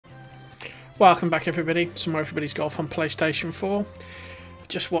Welcome back everybody, some more Everybody's Golf on PlayStation 4.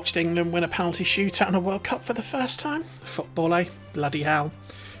 Just watched England win a penalty shootout in a World Cup for the first time. Football, eh? Bloody hell.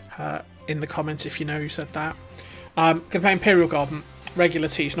 In the comments if you know who said that. Going to play Imperial Garden, regular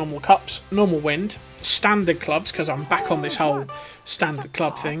tees, normal cups, normal wind, standard clubs, because I'm back on this whole standard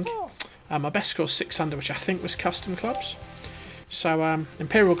club thing. My best score is 6 under, which I think was custom clubs. So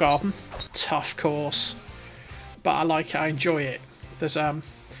Imperial Garden, tough course, but I like it, I enjoy it. There's a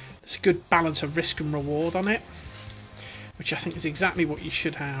good balance of risk and reward on it, which I think is exactly what you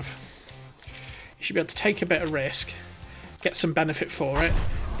should have. You should be able to take a bit of risk, get some benefit for it,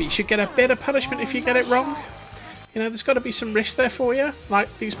 but you should get a bit of punishment if you get it wrong. You know, there's got to be some risk there for you, like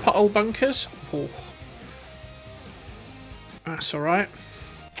these pothole bunkers. Oh. That's alright.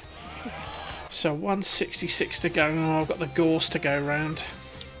 So 166 to go. Oh, I've got the gorse to go round.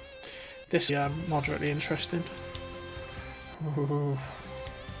 This is moderately interesting. Ooh.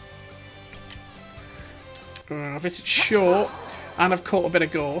 I've hit it short and I've caught a bit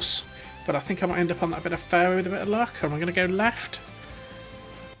of gorse, but I think I might end up on that bit of fairway with a bit of luck. Or am I going to go left?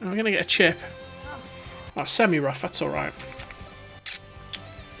 I'm going to get a chip. Oh, semi-rough, that's alright.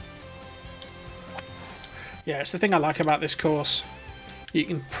 Yeah, it's the thing I like about this course. You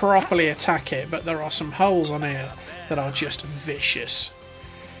can properly attack it, but there are some holes on here that are just vicious.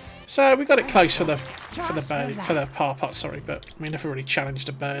 So we got it close for the birdie, for the par putt, sorry, but we never really challenged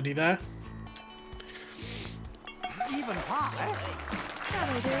a birdie there.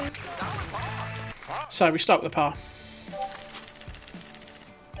 So we start with the par.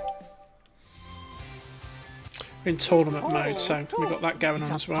 We're in tournament mode, so we've got that going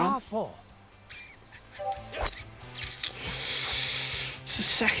on as well. It's the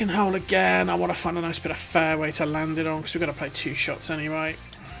second hole again. I want to find a nice bit of fairway to land it on because we've got to play 2 shots anyway.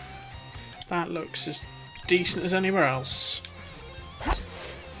 That looks as decent as anywhere else.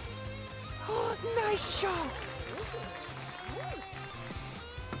 Oh, nice shot.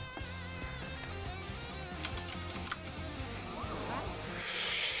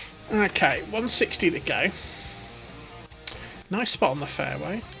 Okay, 160 to go. Nice spot on the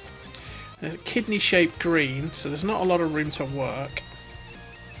fairway. There's a kidney-shaped green, so there's not a lot of room to work.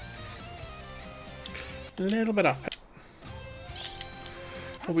 A little bit up it.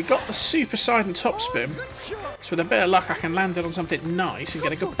 Well, we got the super side and top spin, so with a bit of luck I can land it on something nice and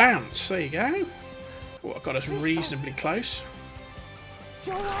get a good bounce. There you go. Oh, I got us reasonably close.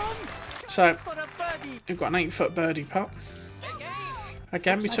 So, we've got an 8-foot birdie putt.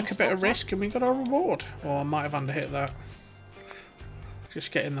 Again, we took a bit of risk and we got our reward. Or I might have underhit that.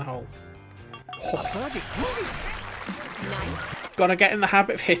 Just get in the hole. Oh. Gotta get in the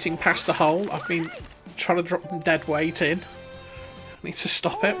habit of hitting past the hole. I've been trying to drop dead weight in. I need to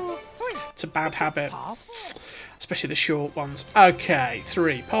stop it. It's a bad habit. Especially the short ones. Okay,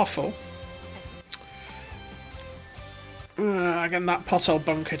 3, par 4. Again, that pothole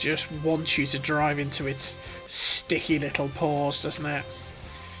bunker just wants you to drive into its sticky little paws, doesn't it?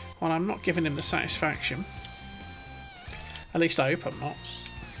 Well, I'm not giving him the satisfaction. At least I hope I'm not.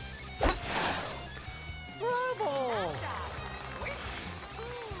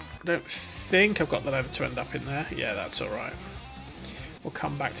 I don't think I've got the lever to end up in there. Yeah, that's alright. We'll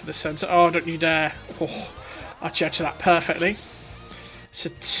come back to the centre. Oh, don't you dare. Oh, I judged that perfectly. So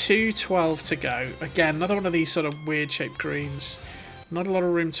 212 to go. Again, another one of these sort of weird shaped greens. Not a lot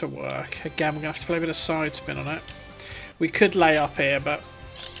of room to work. Again, we're going to have to play a bit of side spin on it. We could lay up here, but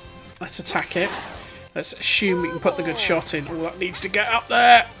let's attack it. Let's assume we can put the good shot in. Oh, that needs to get up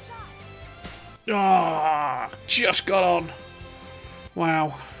there. Ah, oh, just got on.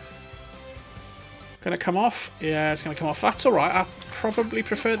 Wow. Going to come off? Yeah, it's going to come off. That's alright. I probably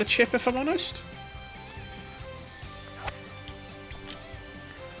prefer the chip if I'm honest.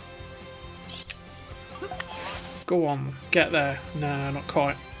 Go on, get there. No, not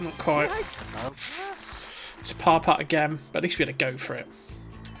quite. Not quite. It's a par putt again, but at least we had a go for it.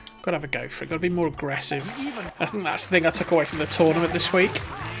 Gotta have a go for it. Gotta be more aggressive. I think that's the thing I took away from the tournament this week.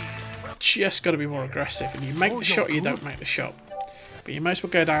 Just gotta be more aggressive. And you make the shot or you don't make the shot. But you might as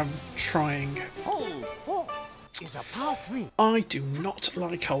well go down trying. I do not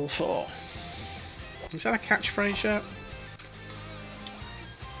like hole 4. Is that a catchphrase yet?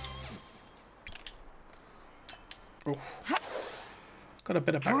 Oh. Got a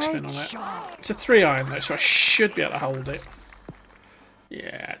bit of backspin on it. It's a 3-iron though, so I should be able to hold it.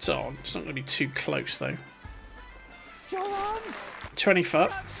 Yeah, it's on. It's not going to be too close though. 20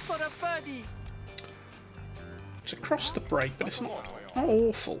 foot. It's across the break, but it's not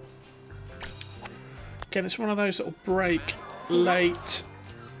awful. Again, it's one of those that'll break late.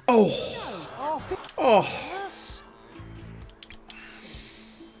 Oh! Oh!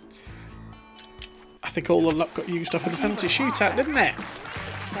 think all the luck got used up in the penalty shootout, didn't it?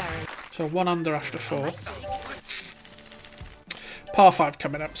 So 1 under after 4. Par 5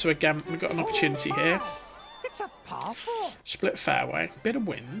 coming up, so again, we've got an opportunity here. It's a par 4. Split fairway, bit of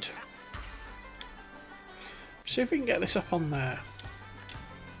wind. See if we can get this up on there.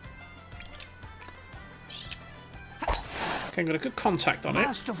 Okay, got a good contact on it.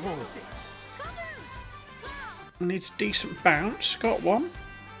 Needs a decent bounce. Got one.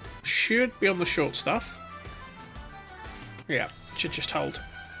 Should be on the short stuff. Yeah, should just hold.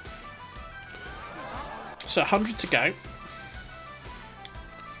 So 100 to go.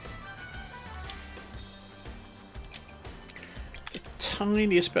 The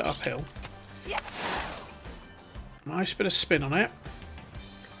tiniest bit uphill. Nice bit of spin on it.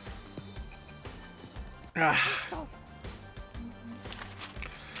 Ah.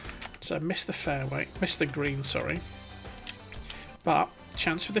 So missed the fairway, missed the green, sorry. But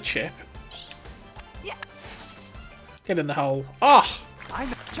chance with the chip. Get in the hole. Ah! I'm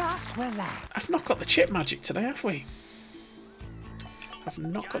just relax. I've not got the chip magic today, have we? I've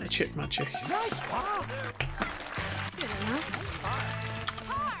not got the chip magic. Nice par.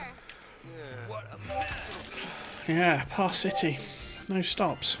 Yeah, par city. No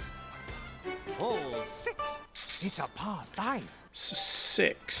stops. Hole 6. It's a par 5. It's a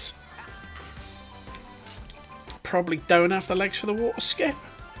 6. Probably don't have the legs for the water skip.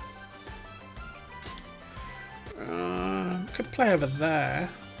 Could play over there.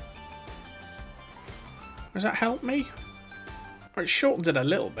 Does that help me? Well, it shortens it a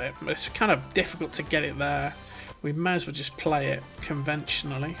little bit, but it's kind of difficult to get it there. We may as well just play it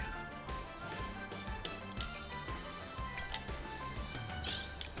conventionally.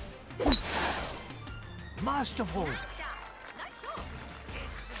 Masterful.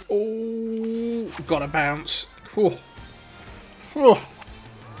 Oh, got a bounce. Whew. Whew.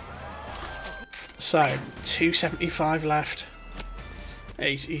 So, 275 left.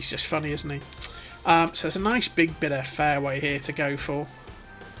 He's just funny, isn't he? So there's a nice big bit of fairway here to go for.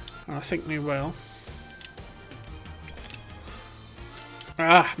 And I think we will.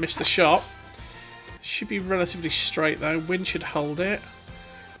 Ah, missed the shot. Should be relatively straight though. Wind should hold it.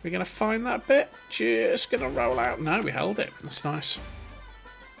 We're going to find that bit. Just going to roll out. No, we held it. That's nice.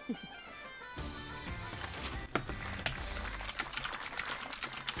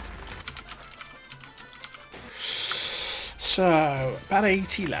 So, about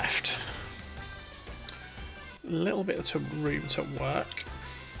 80 left. A little bit of room to work.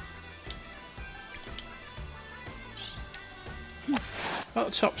 Got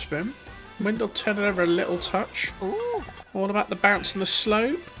the top spin. Wind will turn it over a little touch. Ooh. All about the bounce and the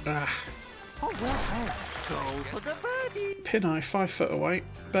slope. Ah. Oh, well. Go for the birdie. Pin eye 5 foot away.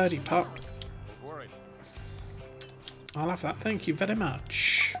 Birdie putt. I'll have that. Thank you very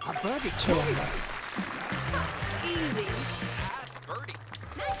much. A birdie. 2 under. Easy.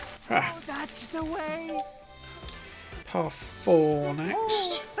 Ah. Oh, that's the way. Par 4 next.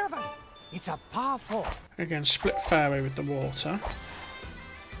 Hole 7. It's a par 4. Again, split fairway with the water.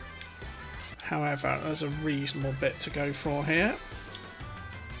 However, there's a reasonable bit to go for here.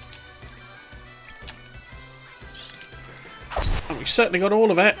 And we certainly got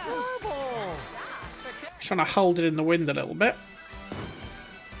all of it. Just trying to hold it in the wind a little bit.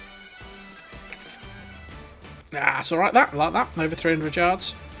 Ah, it's alright that, like that. Over 300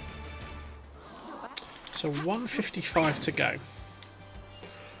 yards. So 155 to go.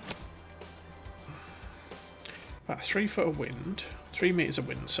 About 3 foot of wind. 3 metres of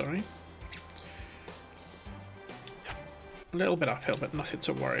wind, sorry. A little bit uphill, but nothing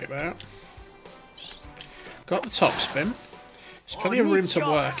to worry about. Got the top spin. There's plenty of room to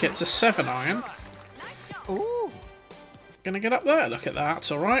work. It's a 7 iron. Ooh. Gonna get up there. Look at that.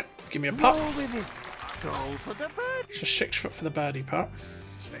 It's alright. Give me a putt. Go with it. Go for the birdie. It's a 6 foot for the birdie putt.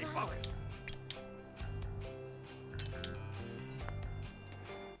 Stay focused.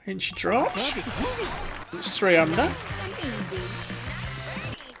 In she drops. Birdie. It's 3 under.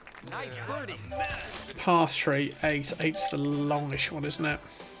 Nice birdie. Par 3, 8. 8's the longish one, isn't it?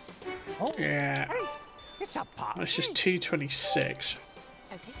 Oh, Yeah. hey, it's a par. It's just 226.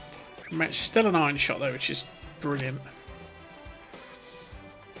 It's still an iron shot though, which is brilliant.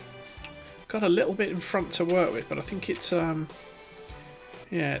 Got a little bit in front to work with, but I think it's yeah,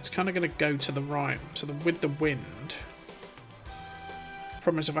 it's kind of going to go to the right. So with the wind.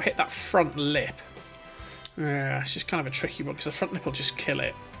 Problem is if I hit that front lip, yeah, it's just kind of a tricky one because the front lip will just kill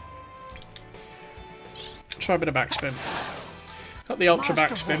it. Try a bit of backspin. Got the ultra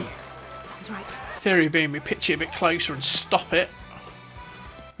backspin. Theory being we pitch it a bit closer and stop it.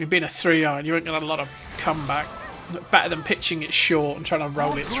 I mean, being a 3 iron, you ain't got a lot of comeback. Better than pitching it short and trying to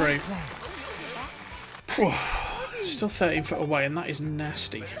roll it through. Whew. Still 13 foot away, and that is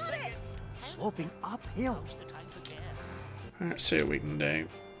nasty. Sloping uphill. Let's see what we can do.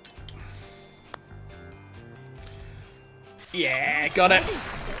 Yeah, got it.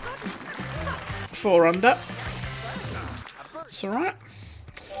 4 under. It's alright.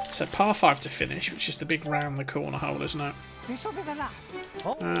 So par 5 to finish, which is the big round the corner hole, isn't it? This'll be the last.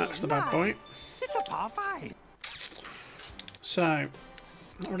 Oh, That's the bad boy. It's a par 5. So,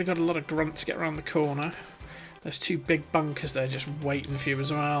 not really got a lot of grunt to get around the corner. There's 2 big bunkers there just waiting for you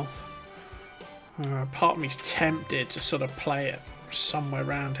as well. Part of me's tempted to sort of play it somewhere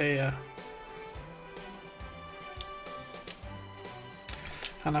around here.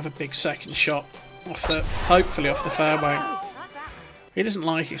 And have a big second shot off the, hopefully off the fairway. He doesn't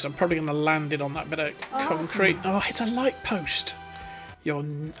like it because I'm probably going to land it on that bit of concrete. Oh, it's a light post. You're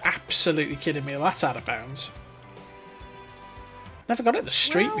absolutely kidding me. That's out of bounds. Never got it in the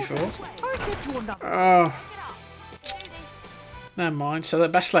street before. Oh. Never mind. So the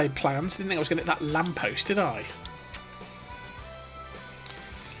best laid plans. Didn't think I was going to hit that lamppost, did I?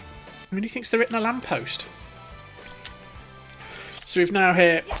 Who do you think's they're hitting a lamppost? So we've now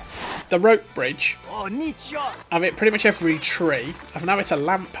hit the rope bridge. Oh, neat shot. I've hit pretty much every tree. I've now hit a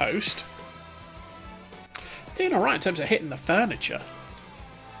lamppost. Doing alright in terms of hitting the furniture.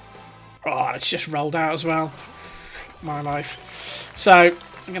 Oh, it's just rolled out as well. My life. So, I'm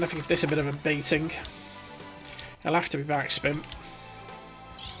going to have to give this a bit of a beating. It'll have to be backspin.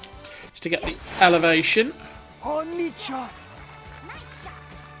 Just to get the elevation. Oh, neat shot.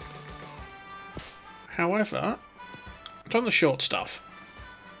 However, it's on the short stuff.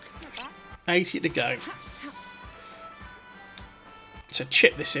 80 to go. So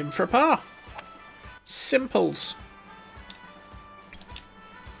chip this in for a par. Simples.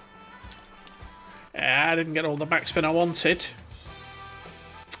 Yeah, I didn't get all the backspin I wanted.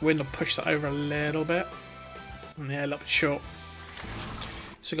 Wind will push that over a little bit. Yeah, a little bit short.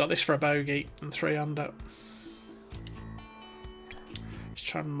 So got this for a bogey and 3 under. Just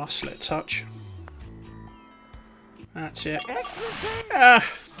try and muscle it a touch. That's it.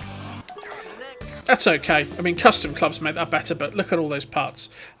 That's okay. I mean, custom clubs make that better, but look at all those putts.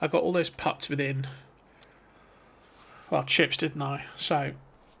 I got all those putts within, well, chips, didn't I? So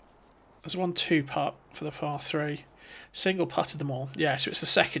there's 1-2 putt for the par 3. Single putted them all. Yeah, so it's the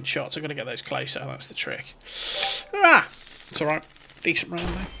second shot, so I've got to get those closer. That's the trick. It's alright. Decent round,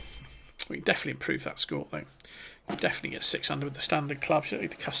 though. We can definitely improve that score, though. You definitely get 6 under with the standard clubs. You don't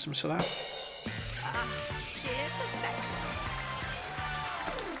need the customs for that.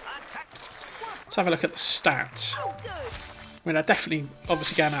 Let's have a look at the stats. I mean, I definitely,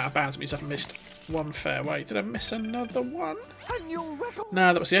 obviously going out of bounds means I've missed 1 fairway. Did I miss another one?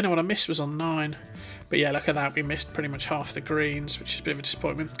 No, that was the only one I missed was on 9. But yeah, look at that. We missed pretty much half the greens, which is a bit of a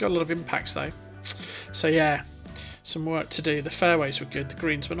disappointment. Got a lot of impacts though. So yeah, some work to do. The fairways were good, the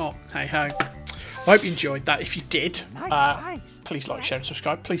greens were not. Hey ho. I hope you enjoyed that. If you did, please like, share and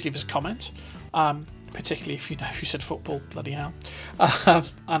subscribe. Please leave us a comment. Particularly if you know who said football, bloody hell. And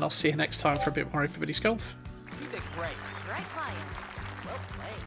I'll see you next time for a bit more Everybody's Golf. You did great.